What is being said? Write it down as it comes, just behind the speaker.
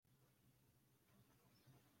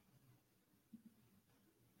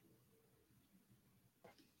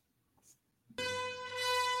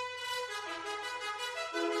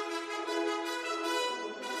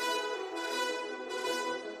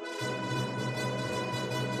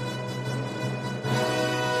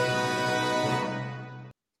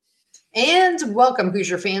And welcome,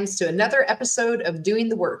 Hoosier fans, to another episode of Doing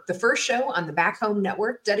the Work, the first show on the Back Home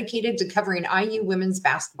Network dedicated to covering IU women's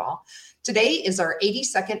basketball. Today is our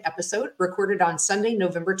 82nd episode, recorded on Sunday,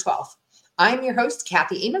 November 12th. I'm your host,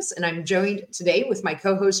 Kathy Amos, and I'm joined today with my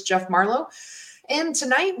co-host, Jeff Marlowe. And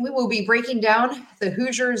tonight we will be breaking down the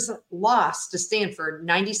Hoosiers' loss to Stanford,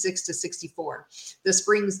 96-64. This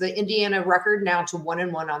brings the Indiana record now to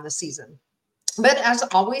 1-1 on the season. But as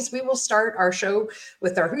always, we will start our show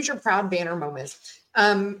with our Hoosier Proud banner moment.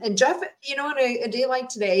 And Jeff, on a day like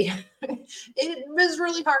today, it was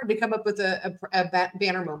really hard to come up with a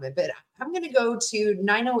banner moment, but I'm going to go to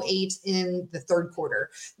 9:08 in the third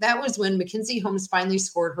quarter. That was when Mackenzie Holmes finally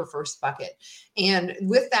scored her first bucket. And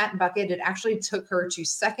with that bucket, it actually took her to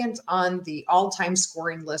second on the all-time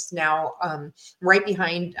scoring list now, right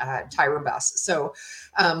behind Tyra Buss. So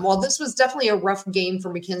while this was definitely a rough game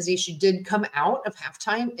for Mackenzie, she did come out of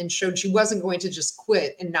halftime and showed she wasn't going to just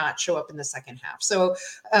quit and not show up in the second half. So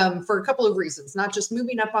for a couple of reasons, not just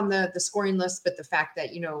moving up on the scoring list, but the fact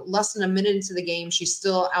that, less than a minute into the game, she's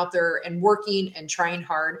still out there and working and trying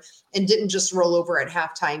hard and didn't just roll over at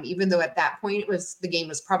halftime, even though at that point the game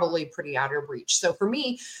was probably pretty out of reach. So for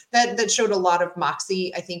me, that showed a lot of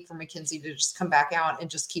moxie, I think, for Mackenzie to just come back out and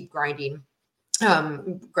just keep grinding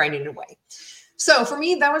away. So for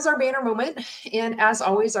me, that was our banner moment. And as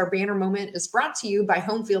always, our banner moment is brought to you by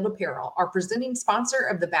Home Field Apparel, our presenting sponsor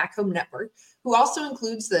of the Back Home Network, who also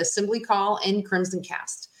includes the Assembly Call and Crimson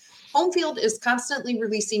Cast. Home Field is constantly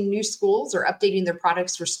releasing new schools or updating their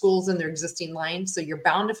products for schools in their existing line, so you're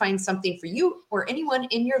bound to find something for you or anyone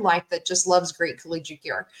in your life that just loves great collegiate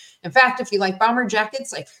gear. In fact, if you like bomber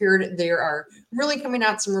jackets, I've heard there are really coming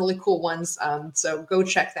out some really cool ones, so go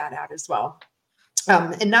check that out as well.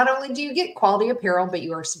 And not only do you get quality apparel, but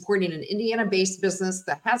you are supporting an Indiana-based business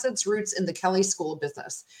that has its roots in the Kelly School of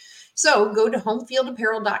Business. So go to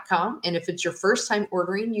homefieldapparel.com, and if it's your first time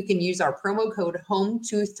ordering, you can use our promo code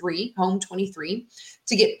HOME23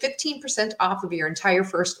 to get 15% off of your entire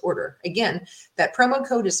first order. Again, that promo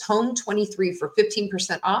code is HOME23 for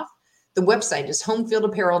 15% off. The website is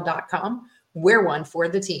homefieldapparel.com. Wear one for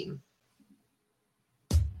the team.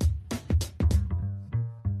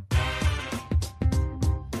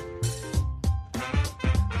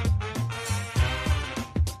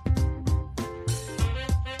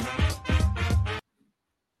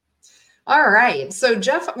 All right. So,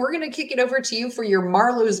 Jeff, we're going to kick it over to you for your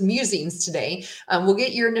Marlowe's musings today. We'll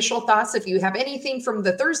get your initial thoughts if you have anything from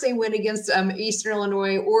the Thursday win against Eastern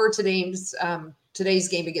Illinois or today's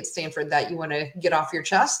game against Stanford that you want to get off your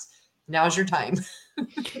chest. Now's your time.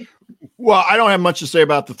 Well, I don't have much to say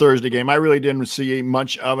about the Thursday game. I really didn't see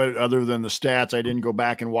much of it other than the stats. I didn't go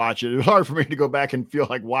back and watch it. It was hard for me to go back and feel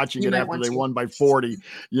like watching it after they won by 40,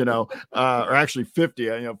 or actually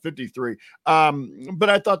 50, 53. But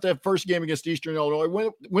I thought that first game against Eastern Illinois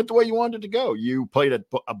went the way you wanted it to go. You played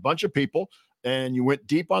a bunch of people and you went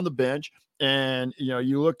deep on the bench, and,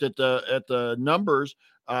 you looked at the numbers,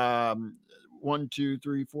 1, 2,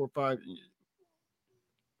 3, 4, 5.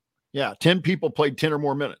 Yeah, 10 people played 10 or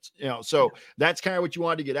more minutes. So that's kind of what you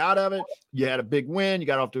wanted to get out of it. You had a big win. You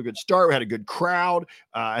got off to a good start. We had a good crowd.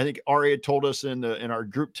 I think Ari had told us in our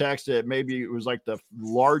group text that maybe it was like the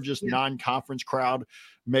largest non-conference crowd,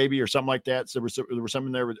 maybe, or something like that. So there was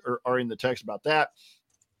something there Ari in the text about that.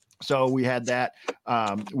 So we had that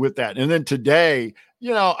with that. And then today,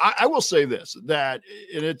 I will say this, that,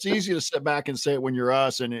 and it's easy to step back and say it when you're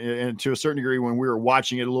us, and to a certain degree when we were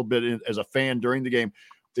watching it a little bit as a fan during the game,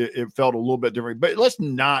 it felt a little bit different, but let's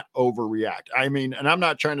not overreact. I mean, and I'm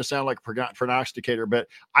not trying to sound like a prognosticator, but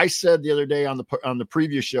I said the other day on the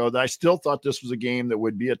previous show that I still thought this was a game that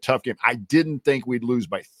would be a tough game. I didn't think we'd lose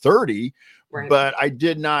by 30, right, but I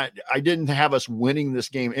didn't have us winning this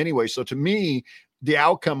game anyway. So to me, the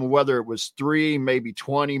outcome, whether it was 3, maybe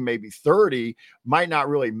 20, maybe 30, might not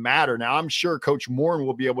really matter. Now, I'm sure Coach Morin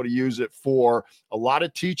will be able to use it for a lot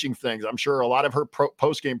of teaching things. I'm sure a lot of her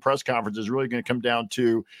post-game press conference is really going to come down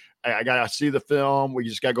to, I got to see the film. We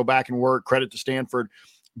just got to go back and work. Credit to Stanford.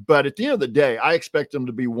 But at the end of the day, I expect them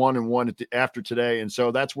to be 1-1 after today, and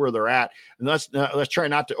so that's where they're at. And let's try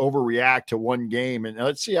not to overreact to one game, and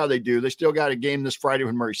let's see how they do. They still got a game this Friday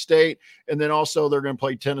with Murray State, and then also they're going to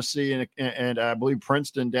play Tennessee and I believe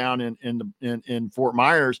Princeton down in Fort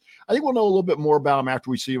Myers. I think we'll know a little bit more about them after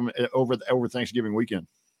we see them over Thanksgiving weekend.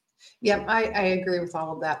 Yeah, I agree with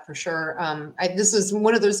all of that for sure. This is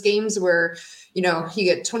one of those games where, you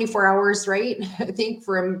get 24 hours, right? I think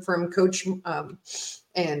from Coach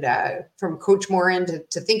from Coach Morin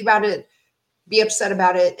to think about it, be upset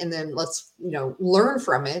about it, and then let's, learn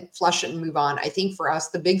from it, flush it, and move on. I think for us,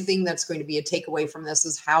 the big thing that's going to be a takeaway from this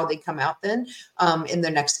is how they come out then in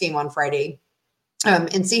the next game on Friday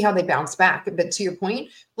and see how they bounce back. But to your point,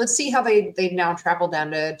 let's see how they now travel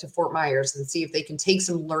down to Fort Myers and see if they can take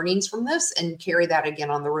some learnings from this and carry that again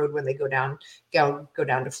on the road when they go down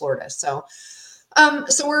to Florida. So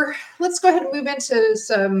let's go ahead and move into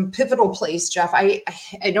some pivotal plays, Jeff. I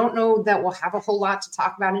don't know that we'll have a whole lot to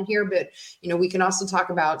talk about in here, but we can also talk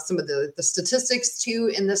about some of the statistics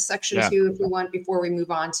too in this section too, if we want, before we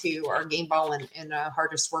move on to our game ball and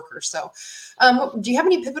hardest worker. So, do you have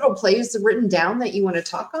any pivotal plays written down that you want to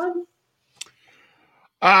talk on?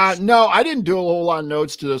 No, I didn't do a whole lot of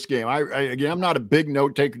notes to this game. Again, I'm not a big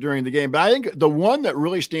note taker during the game, but I think the one that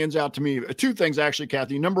really stands out to me, two things actually,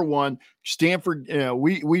 Kathy. Number one, Stanford,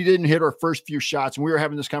 we didn't hit our first few shots, and we were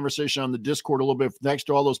having this conversation on the Discord a little bit next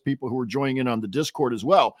to all those people who were joining in on the Discord as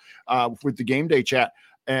well, with the game day chat.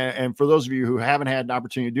 And for those of you who haven't had an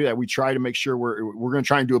opportunity to do that, we try to make sure we're going to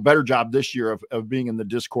try and do a better job this year of being in the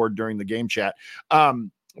Discord during the game chat.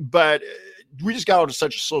 But we just got out to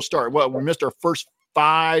such a slow start. Well, we missed our first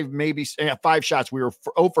five shots. We were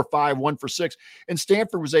 0 for 5, 1 for 6, and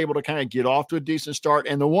Stanford was able to kind of get off to a decent start.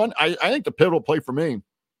 And the one, I think the pivotal play for me,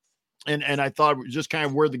 and I thought it was just kind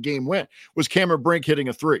of where the game went, was Cameron Brink hitting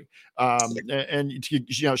a 3. And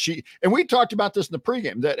we talked about this in the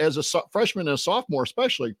pregame, that as a freshman and a sophomore,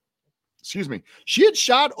 especially, she had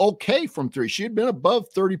shot okay from 3. She had been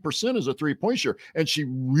above 30% as a 3-point shooter, and she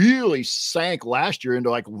really sank last year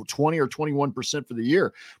into like 20 or 21% for the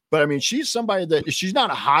year. But I mean, she's somebody that she's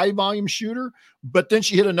not a high volume shooter, but then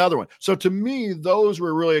she hit another one. So to me, those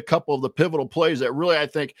were really a couple of the pivotal plays that really, I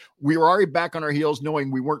think we were already back on our heels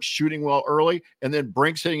knowing we weren't shooting well early. And then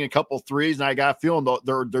Brink's hitting a couple of 3s. And I got a feeling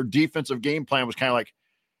their defensive game plan was kind of like,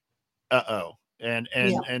 uh-oh. And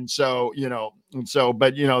so,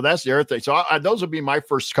 but that's the other thing. So those would be my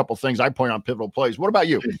first couple things I point on pivotal plays. What about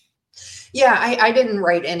you? Yeah, I didn't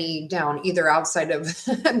write any down either outside of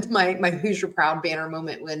my Hoosier Proud banner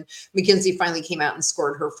moment when Mackenzie finally came out and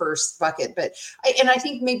scored her first bucket. But I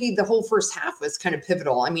think maybe the whole first half was kind of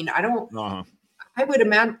pivotal. I mean, I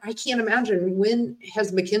can't imagine, when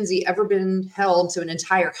has Mackenzie ever been held to an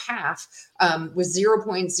entire half with 0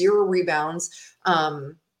 points, 0 rebounds,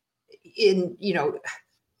 in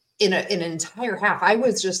an entire half. I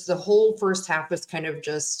was just, the whole first half was kind of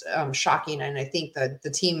just shocking. And I think that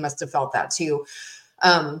the team must've felt that too.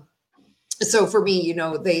 So for me,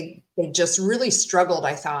 they just really struggled,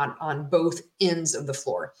 I thought, on both ends of the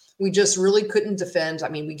floor. We just really couldn't defend. I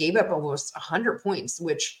mean, we gave up almost 100 points,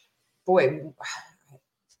 which, boy,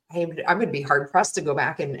 I would be hard pressed to go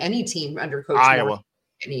back in any team under Coach Iowa,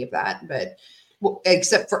 any of that, but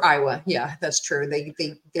except for Iowa. Yeah, that's true. They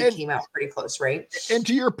came out pretty close, right? And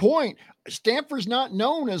to your point, Stanford's not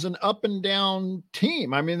known as an up and down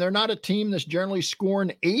team. I mean, they're not a team that's generally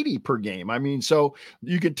scoring 80 per game. I mean, so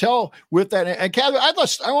you could tell with that. And Kathy, I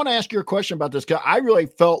want to ask you a question about this, because I really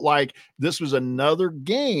felt like this was another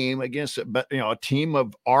game against a team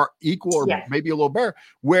of our equal or maybe a little better,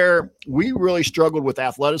 where we really struggled with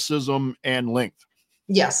athleticism and length.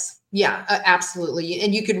 Yes. Yeah, absolutely.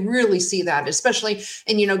 And you could really see that, especially,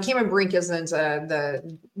 and Cameron Brink isn't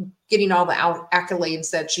getting all the accolades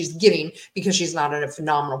that she's getting because she's not a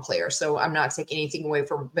phenomenal player. So I'm not taking anything away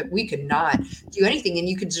from her, but we could not do anything. And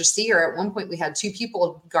you could just see her. At one point we had 2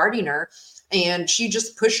 people guarding her, and she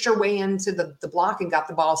just pushed her way into the block and got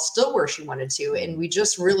the ball still where she wanted to. And we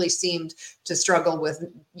just really seemed to struggle with,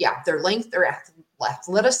 their length, their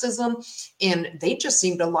athleticism, and they just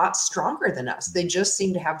seemed a lot stronger than us. They just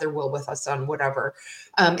seemed to have their will with us on whatever.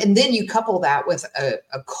 And then you couple that with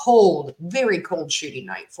a cold, very cold shooting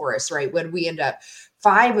night for us, right? When we end up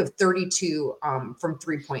 5 of 32 from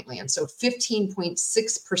 3-point land. So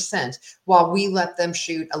 15.6%, while we let them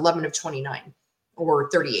shoot 11 of 29. Or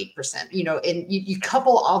 38%, and you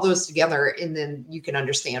couple all those together, and then you can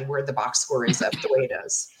understand where the box score ends up the way it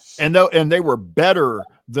is. And they were better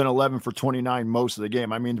than 11 for 29 most of the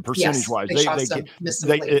game. I mean, the percentage wise,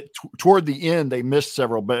 they toward the end, they missed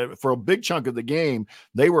several, but for a big chunk of the game,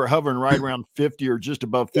 they were hovering right around 50 or just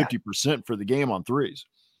above 50% for the game on threes.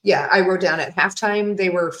 Yeah, I wrote down at halftime, they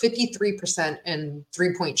were 53% in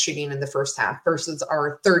 3-point shooting in the first half versus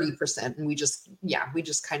our 30%. And we just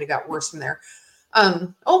kind of got worse from there.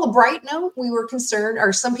 On the bright note, we were concerned,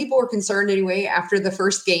 or some people were concerned anyway, after the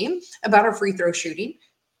first game about our free throw shooting.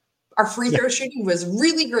 Our free throw shooting was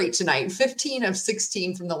really great tonight, 15 of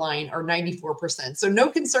 16 from the line, or 94%. So no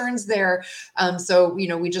concerns there. So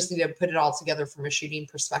we just need to put it all together from a shooting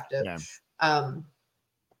perspective. Yeah.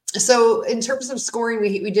 So in terms of scoring,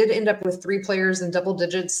 we did end up with 3 players in double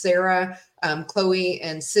digits, Sarah, Chloe,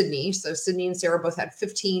 and Sydney. So Sydney and Sarah both had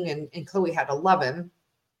 15, and Chloe had 11.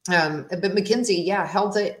 But McKenzie,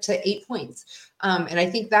 held it to 8 points. And I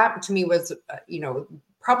think that to me was,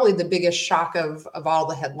 probably the biggest shock of all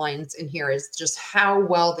the headlines in here is just how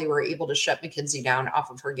well they were able to shut McKenzie down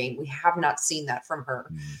off of her game. We have not seen that from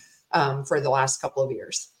her for the last couple of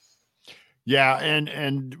years. Yeah,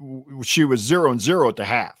 and she was 0-0 at the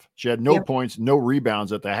half. She had no points, no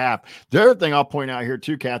rebounds at the half. The other thing I'll point out here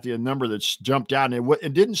too, Kathy, a number that's jumped out, and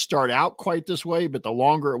it didn't start out quite this way, but the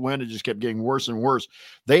longer it went, it just kept getting worse and worse.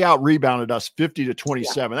 They out-rebounded us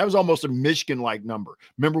 50-27. Yeah. That was almost a Michigan-like number.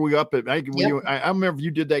 Remember, we up at, I remember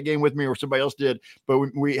you did that game with me or somebody else did, but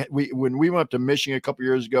when we went up to Michigan a couple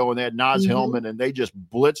years ago and they had Naz Hillman and they just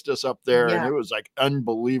blitzed us up there, and it was like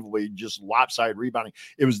unbelievably just lopsided rebounding.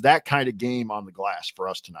 It was that kind of game on the glass for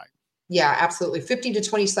us tonight. Yeah, absolutely.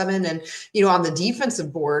 50-27. And, on the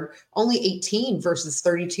defensive board, only 18 versus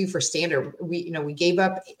 32 for Stanford. We gave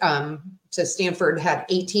up to Stanford, had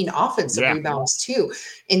 18 offensive rebounds too.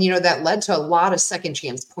 And, that led to a lot of second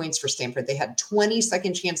chance points for Stanford. They had 20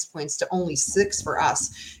 second chance points to only 6 for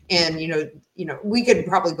us. And, we could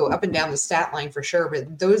probably go up and down the stat line for sure,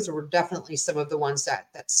 but those were definitely some of the ones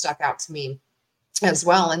that stuck out to me as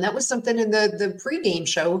well. And that was something in the pregame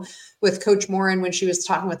show with Coach Morin when she was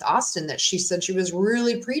talking with Austin, that she said she was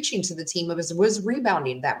really preaching to the team was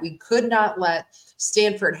rebounding, that we could not let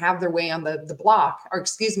Stanford have their way on the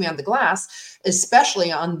the glass,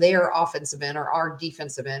 especially on their offensive end or our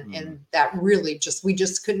defensive end. And that really we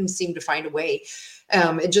just couldn't seem to find a way.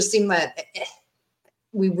 It just seemed that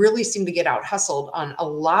we really seemed to get out hustled on a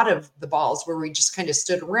lot of the balls where we just kind of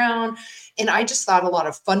stood around. And I just thought a lot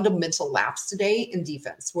of fundamental laps today in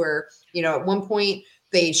defense where, at one point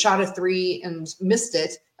they shot a 3 and missed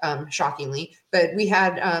it, shockingly, but we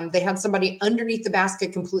had, they had somebody underneath the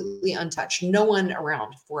basket completely untouched, no one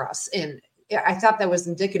around for us. And I thought that was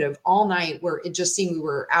indicative all night where it just seemed we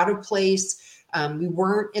were out of place. We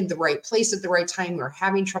weren't in the right place at the right time. We were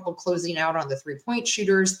having trouble closing out on the 3-point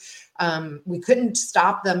shooters. We couldn't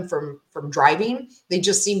stop them from driving. They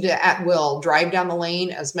just seemed to at will drive down the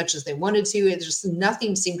lane as much as they wanted to. It just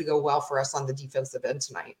nothing seemed to go well for us on the defensive end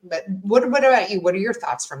tonight. But what about you? What are your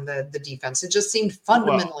thoughts from the defense? It just seemed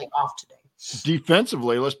fundamentally off today.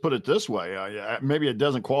 Defensively, let's put it this way. Maybe it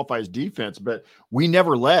doesn't qualify as defense, but we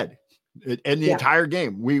never led. In the entire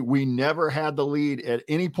game, we never had the lead at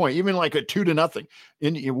any point, even like a 2-0.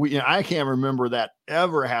 I can't remember that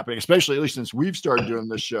ever happening, especially at least since we've started doing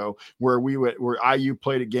this show, where IU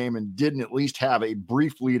played a game and didn't at least have a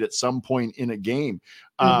brief lead at some point in a game.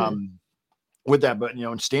 With that, but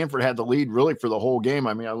and Stanford had the lead really for the whole game.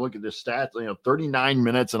 I mean, I look at the stats, 39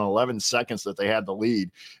 minutes and 11 seconds that they had the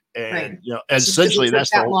lead. And essentially that's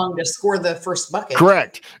that long to score the first bucket.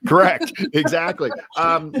 Correct. Exactly.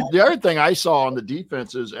 The other thing I saw on the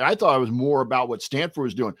defense is, and I thought it was more about what Stanford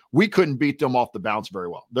was doing. We couldn't beat them off the bounce very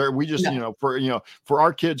well. We just, for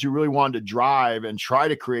our kids who really wanted to drive and try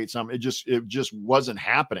to create something, it just wasn't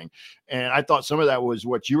happening. And I thought some of that was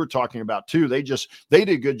what you were talking about too. They did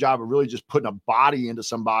a good job of really just putting a body into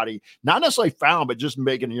somebody, not necessarily foul, but just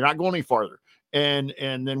making, you're not going any farther. And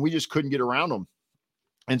then we just couldn't get around them.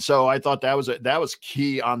 And so I thought that was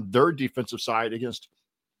key on their defensive side against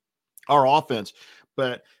our offense.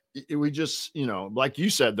 But we just, like you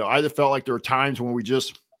said, though, I felt like there were times when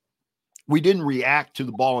we didn't react to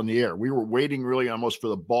the ball in the air. We were waiting really almost for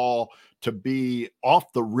the ball to be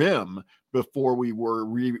off the rim before we were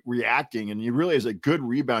reacting. And you really, as a good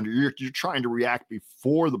rebounder, you're trying to react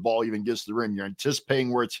before the ball even gets to the rim. You're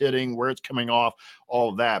anticipating where it's hitting, where it's coming off, all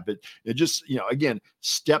of that. But it just, again,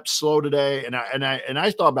 steps slow today. And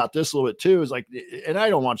I thought about this a little bit too, is like, and I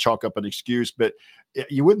don't want to chalk up an excuse, but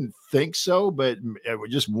you wouldn't think so, but I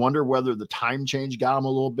would just wonder whether the time change got them a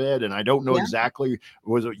little bit. And I don't know exactly,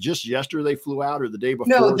 was it just yesterday they flew out or the day before?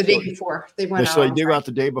 No, the day before they went out. So they did go out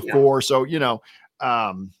the day before. Yeah.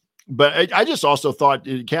 So, but I just also thought,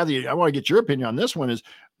 Kathy, I want to get your opinion on this one, is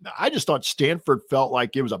I just thought Stanford felt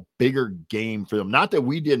like it was a bigger game for them. Not that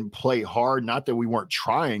we didn't play hard, not that we weren't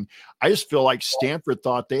trying. I just feel like Stanford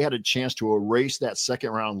thought they had a chance to erase that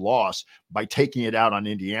second round loss by taking it out on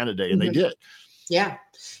Indiana Day, and they did. Yeah.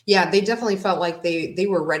 They definitely felt like they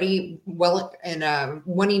were ready, well, and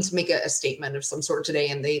wanting to make a statement of some sort today.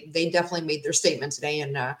 And they definitely made their statement today.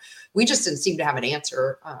 And we just didn't seem to have an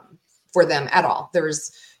answer for them at all. There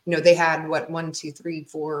was, they had 1, 2, 3,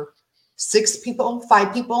 4,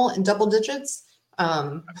 5 people in double digits.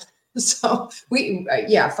 So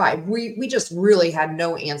 5. We just really had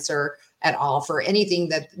no answer at all for anything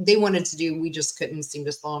that they wanted to do. We just couldn't seem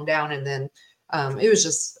to slow them down. And then it was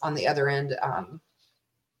just on the other end.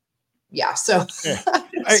 yeah. So, Yeah.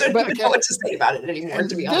 so I don't even know what to say about it anymore,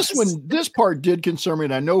 to be honest. This part did concern me,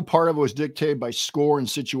 and I know part of it was dictated by score and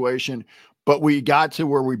situation, but we got to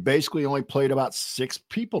where we basically only played about 6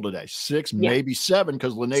 people today, 6, Yeah. maybe 7,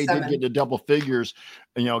 because Lene did 7. get into double figures,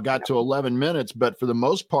 and, got to 11 minutes. But for the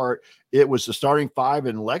most part, it was the starting 5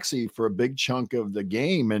 and Lexi for a big chunk of the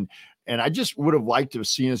game. And I just would have liked to have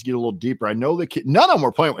seen us get a little deeper. I know none of them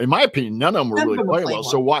were playing. In my opinion, none of them were really playing well.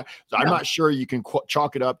 So why? I'm not sure you can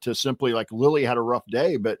chalk it up to simply like Lily had a rough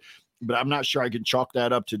day, but I'm not sure I can chalk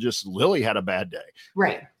that up to just Lily had a bad day.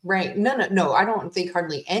 Right. No. I don't think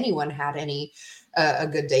hardly anyone had a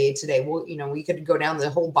good day today. Well, we could go down the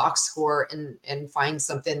whole box score and find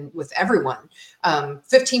something with everyone.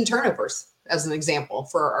 15 turnovers as an example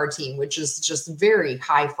for our team, which is just very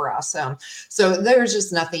high for us. So there's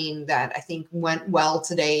just nothing that I think went well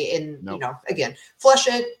today. And, Nope. Again, flush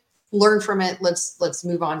it, learn from it. Let's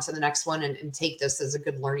move on to the next one and take this as a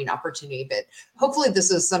good learning opportunity. But hopefully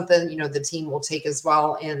this is something, the team will take as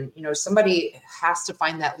well. And, somebody has to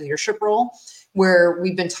find that leadership role where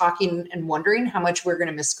we've been talking and wondering how much we're going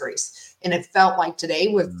to miss Grace. And it felt like today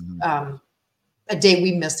with, a day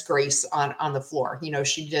we missed Grace on the floor.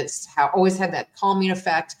 She just always had that calming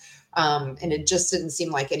effect. And it just didn't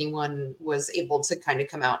seem like anyone was able to kind of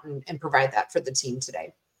come out and provide that for the team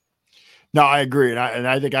today. No, I agree. And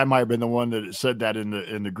I think I might've been the one that said that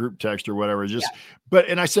in the group text or whatever,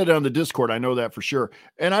 and I said it on the Discord. I know that for sure.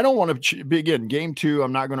 And I don't want to begin game 2.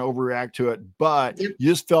 I'm not going to overreact to it, but you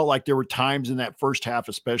just felt like there were times in that first half,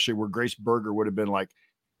 especially where Grace Berger would have been like,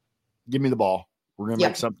 give me the ball. We're going to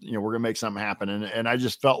make something, we're going to make something happen. And I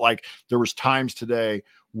just felt like there was times today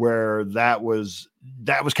where that was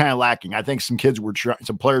kind of lacking. I think some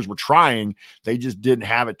players were trying, they just didn't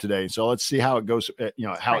have it today. So let's see how it goes,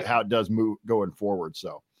 how it does move going forward.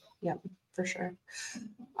 So. Yeah, for sure.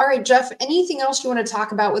 All right, Jeff, anything else you want to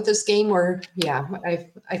talk about with this game? Or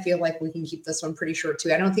I feel like we can keep this one pretty short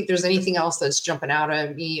too. I don't think there's anything else that's jumping out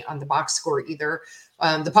at me on the box score either.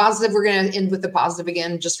 The positive, we're going to end with the positive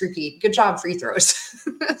again. Just repeat. Good job, free throws.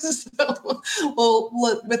 So,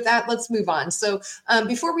 with that, let's move on. So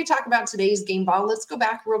before we talk about today's game ball, let's go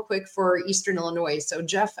back real quick for Eastern Illinois. So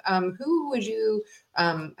Jeff, who would you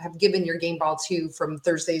have given your game ball to from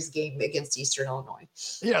Thursday's game against Eastern Illinois?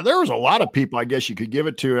 Yeah, there was a lot of people I guess you could give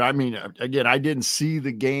it to. I mean, again, I didn't see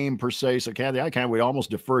the game per se, so Kathy, would almost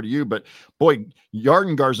defer to you. But boy,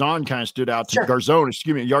 Yarden Garzon kind of stood out to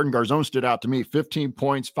Yarden Garzon stood out to me. 15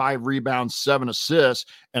 points, 5 rebounds, 7 assists,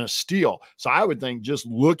 and a steal. So I would think just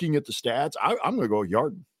looking at the stats, I'm going to go with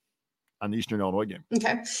Yarden on the Eastern Illinois game.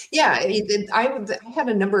 Okay. Yeah. I had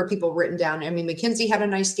a number of people written down. I mean, McKenzie had a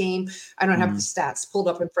nice game. I don't have the stats pulled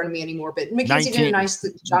up in front of me anymore, but McKenzie did a nice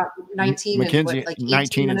job. 19 McKenzie, and like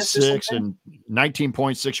 19 and 6 and 19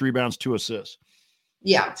 points, 6 rebounds, 2 assists.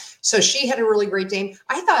 Yeah. So she had a really great game.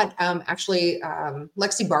 I thought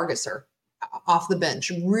Lexi Bargesser off the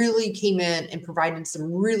bench really came in and provided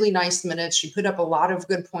some really nice minutes. She put up a lot of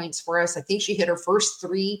good points for us. I think she hit her first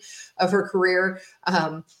 3 of her career.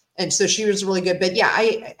 And so she was really good. But yeah,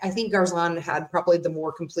 I think Garzon had probably the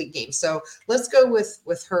more complete game. So let's go with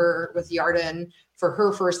Yarden for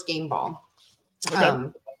her first game ball. Okay.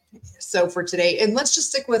 So for today, and let's just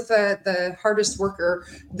stick with the hardest worker,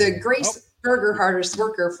 the Grace Berger hardest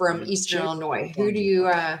worker from Eastern Illinois. Who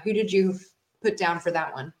did you put down for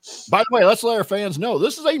that one? By the way, let's let our fans know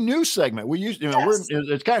this is a new segment. We use,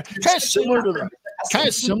 it's kind of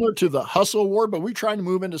similar to the Hustle Award, but we're trying to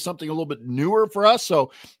move into something a little bit newer for us.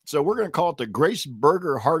 So we're going to call it the Grace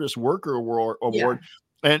Berger Hardest Worker Award.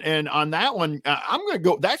 Yeah. And on that one, I'm going to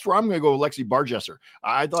go. That's where I'm going to go with Lexi Bargesser.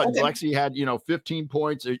 I thought Lexi had 15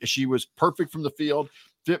 points. She was perfect from the field.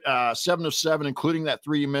 7 of 7, including that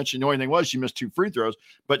 3 you mentioned. The only thing was she missed 2 free throws,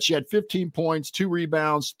 but she had 15 points, 2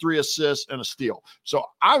 rebounds, 3 assists, and a steal. So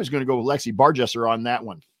I was going to go with Lexi Bargesser on that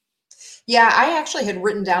one. Yeah, I actually had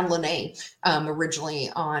written down Lene originally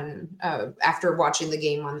on after watching the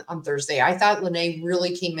game on Thursday. I thought Lene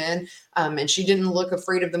really came in and she didn't look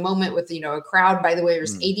afraid of the moment with, a crowd. By the way,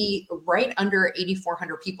 there's right under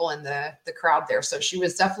 8,400 people in the crowd there. So she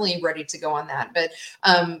was definitely ready to go on that. But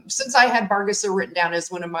since I had Bargesser written down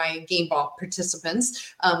as one of my game ball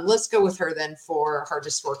participants, let's go with her then for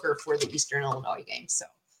hardest worker for the Eastern Illinois game. So.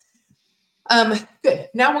 Good.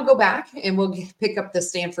 Now we'll go back and we'll pick up the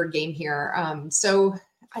Stanford game here. So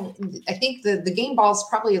I think the game ball is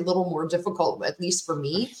probably a little more difficult, at least for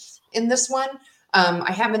me in this one.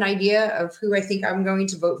 I have an idea of who I think I'm going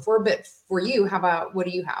to vote for, but for you, what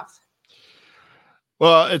do you have?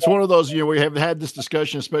 Well, it's one of those, we have had this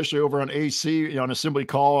discussion, especially over on AC, on assembly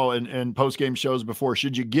call and post-game shows before.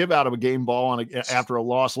 Should you give out of a game ball after a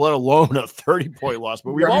loss, let alone a 30-point loss?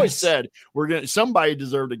 But we've always said somebody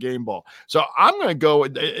deserved a game ball. So I'm going to go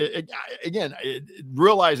again,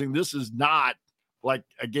 realizing this is not like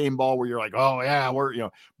a game ball where you're like, oh yeah,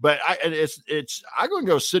 but I'm going to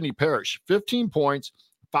go Sydney Parrish, 15 points,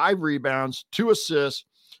 5 rebounds, 2 assists.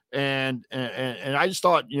 And I just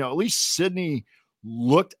thought, at least Sydney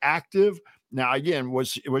looked active. Now, again,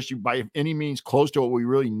 was she by any means close to what we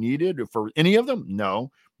really needed for any of them?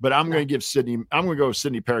 No, but I'm going to go with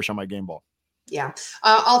Sydney Parrish on my game ball. Yeah,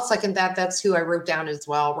 I'll second that. That's who I wrote down as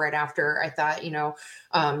well. Right after I thought,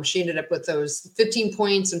 she ended up with those 15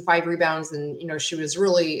 points and 5 rebounds, and she was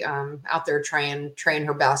really out there trying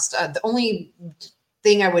her best. The only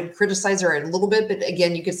thing I would criticize her a little bit, but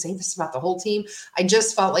again, you could say this about the whole team. I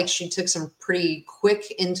just felt like she took some pretty quick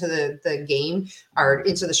into the game or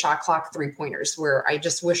into the shot clock 3-pointers, where I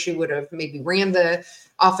just wish she would have maybe ran the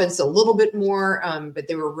offense a little bit more, but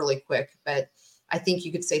they were really quick. But I think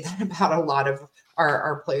you could say that about a lot of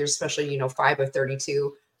our players, especially, 5 of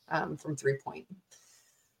 32 from 3-point.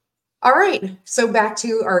 All right. So back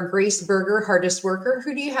to our Grace Berger, hardest worker.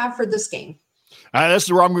 Who do you have for this game? That's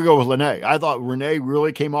where I'm going to go with Lene. I thought Renee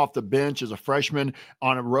really came off the bench as a freshman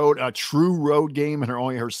on a true road game in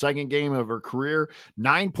her second game of her career.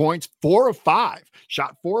 9 points, 4 of 5,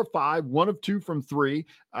 shot 4 of 5, 1 of 2 from 3.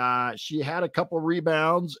 She had a couple of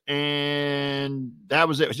rebounds, and that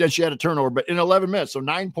was it. Then she had a turnover, but in 11 minutes, so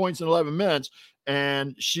 9 points in 11 minutes,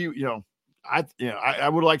 and she, I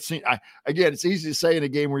would like to see. Again, it's easy to say in a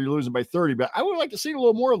game where you're losing by 30, but I would like to see a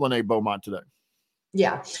little more of Lene Beaumont today.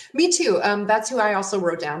 Yeah, me too. That's who I also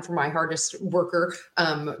wrote down for my hardest worker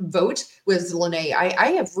vote was Lene.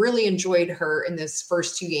 I have really enjoyed her in this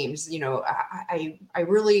first 2 games. I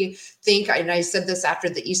really think, and I said this after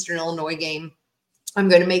the Eastern Illinois game, I'm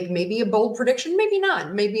going to make maybe a bold prediction, maybe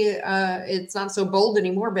not. Maybe it's not so bold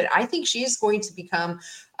anymore, but I think she is going to become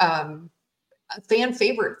a fan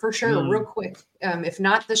favorite for sure, real quick. If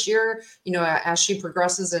not this year, as she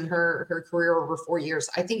progresses in her career over 4 years,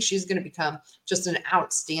 I think she's going to become just an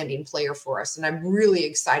outstanding player for us. And I'm really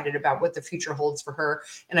excited about what the future holds for her.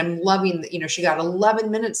 And I'm loving that, she got 11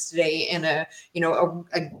 minutes today in a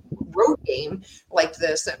road game like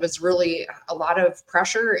this. That was really a lot of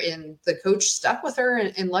pressure, and the coach stuck with her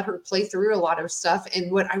and let her play through a lot of stuff.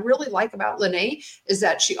 And what I really like about Lene is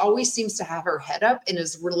that she always seems to have her head up and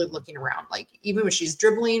is really looking around. Like, even when she's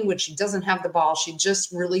dribbling, when she doesn't have the ball, she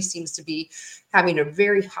just really seems to be having a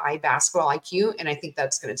very high basketball IQ. And I think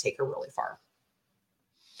that's going to take her really far.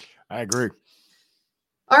 I agree.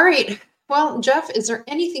 All right. Well, Jeff, is there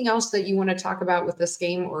anything else that you want to talk about with this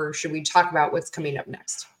game, or should we talk about what's coming up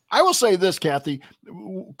next? I will say this, Kathy.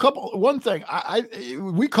 One thing.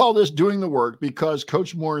 We call this doing the work because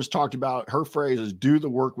Coach Moore has talked about her phrase is do the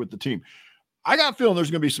work with the team. I got a feeling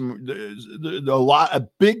there's going to be a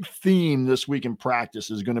big theme this week in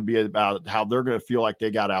practice is going to be about how they're going to feel like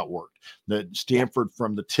they got outworked. That Stanford,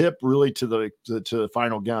 from the tip really to the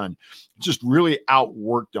final gun, just really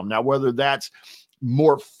outworked them. Now, whether that's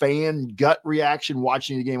more fan gut reaction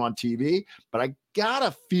watching the game on TV, but I got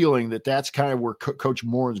a feeling that that's kind of where Coach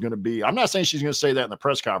Moore is going to be. I'm not saying she's going to say that in the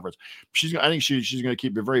press conference. I think she's going to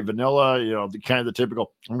keep it very vanilla, the kind of the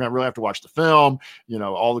typical, I'm going to really have to watch the film,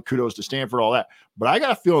 all the kudos to Stanford, all that. But I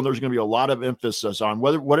got a feeling there's going to be a lot of emphasis on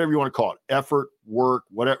whatever you want to call it, effort, work,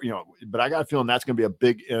 whatever, but I got a feeling that's going to be a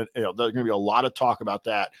big, there's going to be a lot of talk about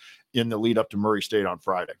that in the lead up to Murray State on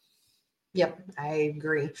Friday. Yep, I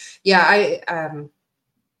agree. Yeah,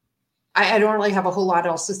 I don't really have a whole lot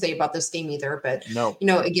else to say about this game either, but no.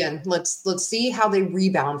 Again, let's see how they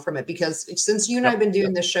rebound from it, because since you and I have been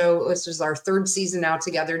doing this show, this is our 3rd season now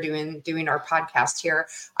together doing our podcast here.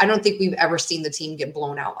 I don't think we've ever seen the team get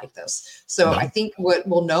blown out like this. So I think what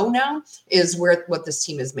we'll know now is what this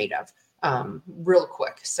team is made of, real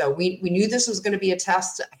quick. So we knew this was going to be a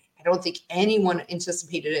test. I don't think anyone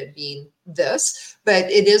anticipated it being this, but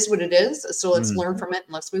it is what it is. So let's learn from it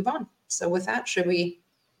and let's move on. So with that, should we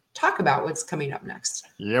talk about what's coming up next?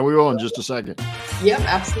 Yeah, we will in just a second. Yep,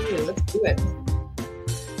 absolutely. Let's do it.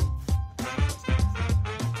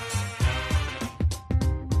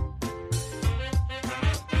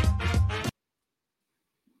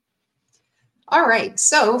 All right.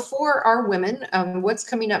 So for our women, what's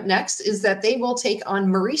coming up next is that they will take on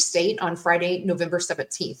Murray State on Friday, November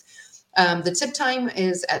 17th. The tip time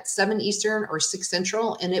is at 7 Eastern or 6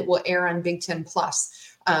 Central, and it will air on Big Ten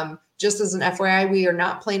Plus. Just as an FYI, we are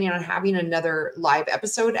not planning on having another live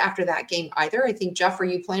episode after that game either. I think, Jeff, are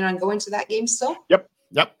you planning on going to that game still? Yep.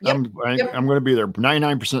 Yep. Yep. I'm going to be there.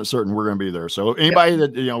 99% certain we're going to be there. So anybody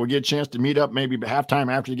that, we get a chance to meet up, maybe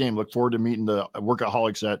halftime after the game, look forward to meeting the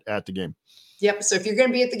workaholics at the game. Yep. So if you're going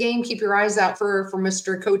to be at the game, keep your eyes out for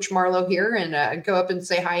Mr. Coach Marlowe here, and go up and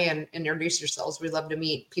say hi and introduce yourselves. We love to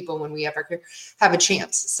meet people when we ever have a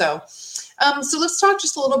chance. So, so let's talk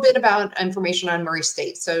just a little bit about information on Murray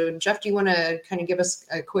State. So Jeff, do you want to kind of give us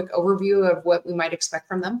a quick overview of what we might expect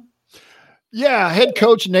from them? Yeah, head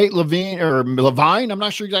coach Nate Levine, I'm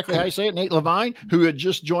not sure exactly how you say it, Nate Levine, who had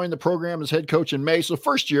just joined the program as head coach in May. So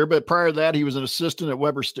first year, but prior to that, he was an assistant at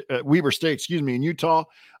Weber State, in Utah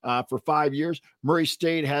for 5 years. Murray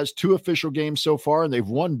State has 2 official games so far, and they've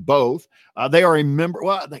won both. They are a member.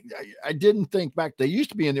 Well, I didn't think back. They used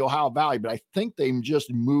to be in the Ohio Valley, but I think they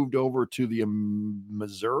just moved over to the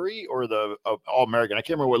Missouri or the All-American. I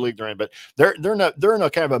can't remember what league they're in, but they're in a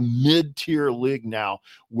kind of a mid-tier league now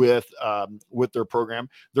with their program.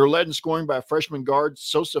 They're led in scoring by a freshman guard,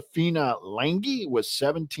 Sosafina Langi, with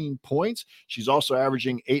 17 points. She's also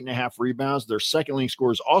averaging 8.5 rebounds. Their second leading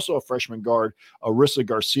scorer is also a freshman guard, Arissa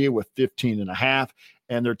Garcia, with 15.5.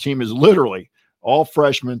 And their team is literally all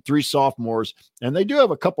freshmen, 3 sophomores, and they do have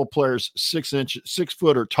a couple players 6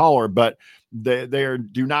 foot or taller, but they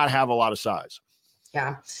do not have a lot of size.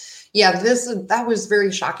 Yeah. That was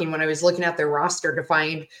very shocking when I was looking at their roster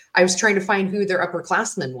I was trying to find who their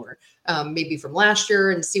upperclassmen were, maybe from last year,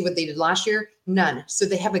 and see what they did last year. None. So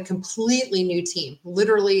they have a completely new team.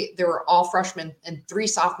 Literally, they were all freshmen and 3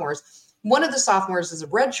 sophomores. One of the sophomores is a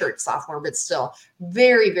redshirt sophomore, but still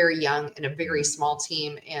very, very young and a very small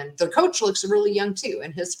team. And the coach looks really young too,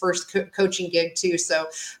 and his first coaching gig too. So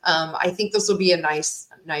I think this will be a nice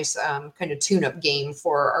kind of tune-up game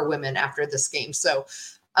for our women after this game. So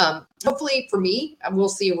hopefully for me, we'll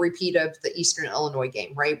see a repeat of the Eastern Illinois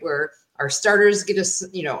game, right? Where our starters get us,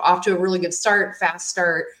 off to a really good start, fast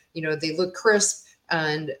start. They look crisp,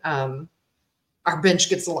 and our bench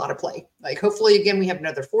gets a lot of play. Like hopefully again, we have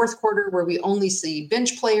another fourth quarter where we only see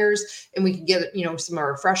bench players, and we can get, some of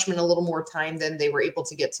our freshmen a little more time than they were able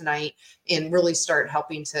to get tonight, and really start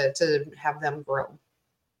helping to have them grow.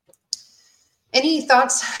 Any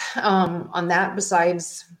thoughts on that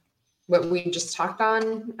besides what we just talked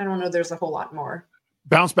on? I don't know. There's a whole lot more.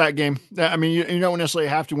 Bounce back game. I mean, you don't necessarily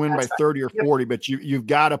have to win by 30 or 40, but you've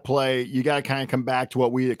got to play. You got to kind of come back to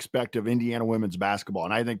what we expect of Indiana women's basketball.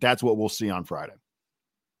 And I think that's what we'll see on Friday.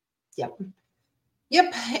 Yep.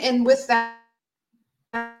 And with that,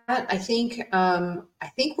 I think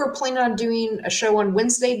we're planning on doing a show on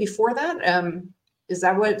Wednesday before that. Is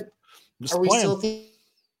that what, Just are we playing. still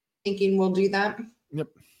thinking we'll do that? Yep.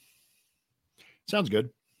 Sounds good.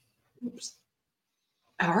 Oops.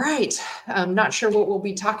 All right. I'm not sure what we'll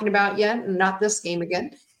be talking about yet. Not this game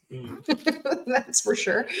again. That's for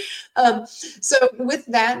sure. So with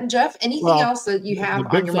that, Jeff, anything else that you have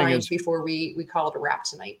on your mind before we call it a wrap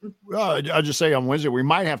tonight? Well, I'll just say on Wednesday, we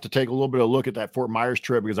might have to take a little bit of a look at that Fort Myers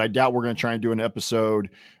trip, because I doubt we're going to try and do an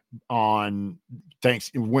episode on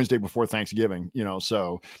Wednesday before Thanksgiving,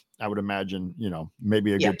 so I would imagine,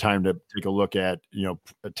 maybe a good time to take a look at,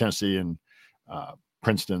 Tennessee and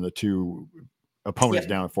Princeton, the 2 opponents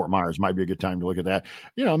down at Fort Myers. Might be a good time to look at that.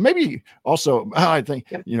 Maybe also, I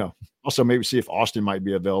think, also maybe see if Austin might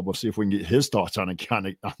be available, see if we can get his thoughts on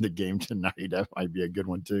the game tonight. That might be a good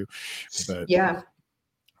one too.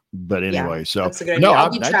 But anyway, so that's a good idea. I'll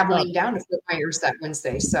be traveling down to Fort Myers that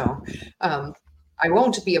Wednesday. So I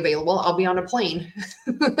won't be available. I'll be on a plane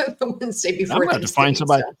the Wednesday before. I'm going to have to find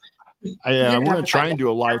somebody. We're going to try and do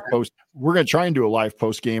a live post. We're going to try and do a live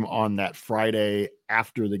post game on that Friday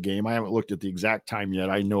after the game. I haven't looked at the exact time yet.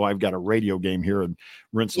 I know I've got a radio game here in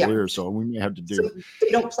Rensselaer, so we may have to do. So they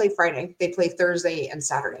don't play Friday; they play Thursday and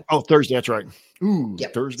Saturday. Oh, Thursday, that's right. Ooh,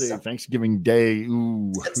 Thursday, Thanksgiving Day.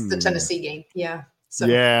 Ooh, that's the Tennessee game. Yeah. So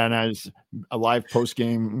and as a live post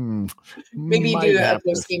game, maybe do a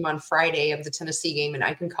post game on Friday of the Tennessee game, and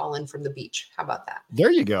I can call in from the beach. How about that? There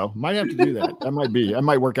you go. Might have to do that. That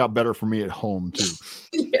might work out better for me at home too.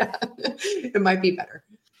 Yeah, it might be better.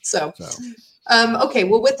 So. Okay.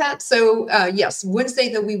 Well, with that, yes,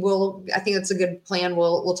 Wednesday I think that's a good plan.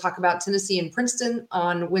 We'll talk about Tennessee and Princeton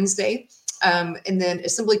on Wednesday. And then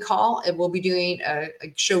Assembly Call, we'll be doing a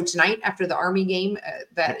show tonight after the Army game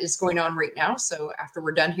that is going on right now. So after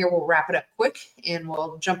we're done here, we'll wrap it up quick and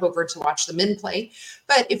we'll jump over to watch the men play.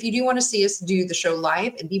 But if you do want to see us do the show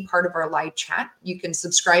live and be part of our live chat, you can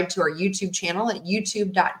subscribe to our YouTube channel at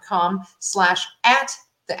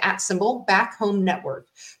youtube.com/@the @Back Home Network.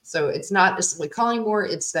 So it's not Assembly Call anymore.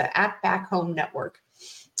 It's the @Back Home Network.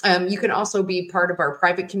 You can also be part of our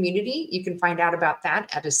private community. You can find out about that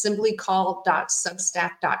at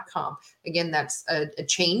assemblycall.substack.com. Again, that's a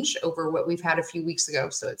change over what we've had a few weeks ago.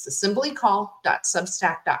 So it's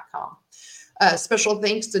assemblycall.substack.com. Special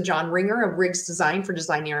thanks to John Ringer of Riggs Design for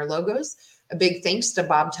designing our logos. A big thanks to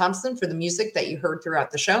Bob Thompson for the music that you heard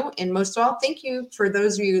throughout the show. And most of all, thank you for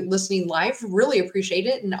those of you listening live. Really appreciate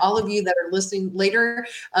it. And all of you that are listening later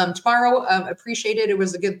tomorrow, appreciate it. It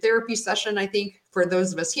was a good therapy session, I think, for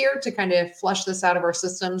those of us here to kind of flush this out of our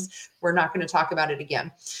systems. We're not going to talk about it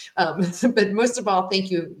again. But most of all,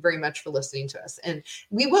 thank you very much for listening to us. And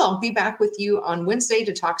we will be back with you on Wednesday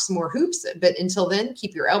to talk some more hoops. But until then,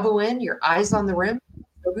 keep your elbow in, your eyes on the rim.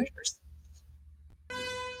 Go Hoosiers.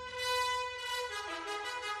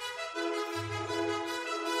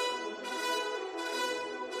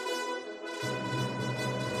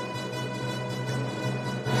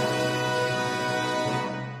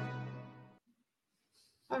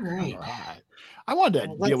 All right. I wanted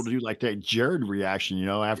to be able to do like that Jared reaction,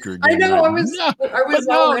 after a game. I know. I was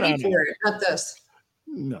all ready for it. Not this.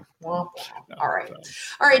 No. All right.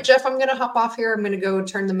 All right, Jeff, I'm going to hop off here. I'm going to go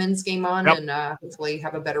turn the men's game on and hopefully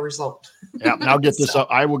have a better result. Yeah. And I'll get this up.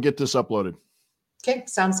 I will get this uploaded. Okay.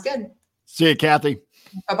 Sounds good. See you, Kathy.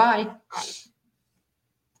 Bye-bye.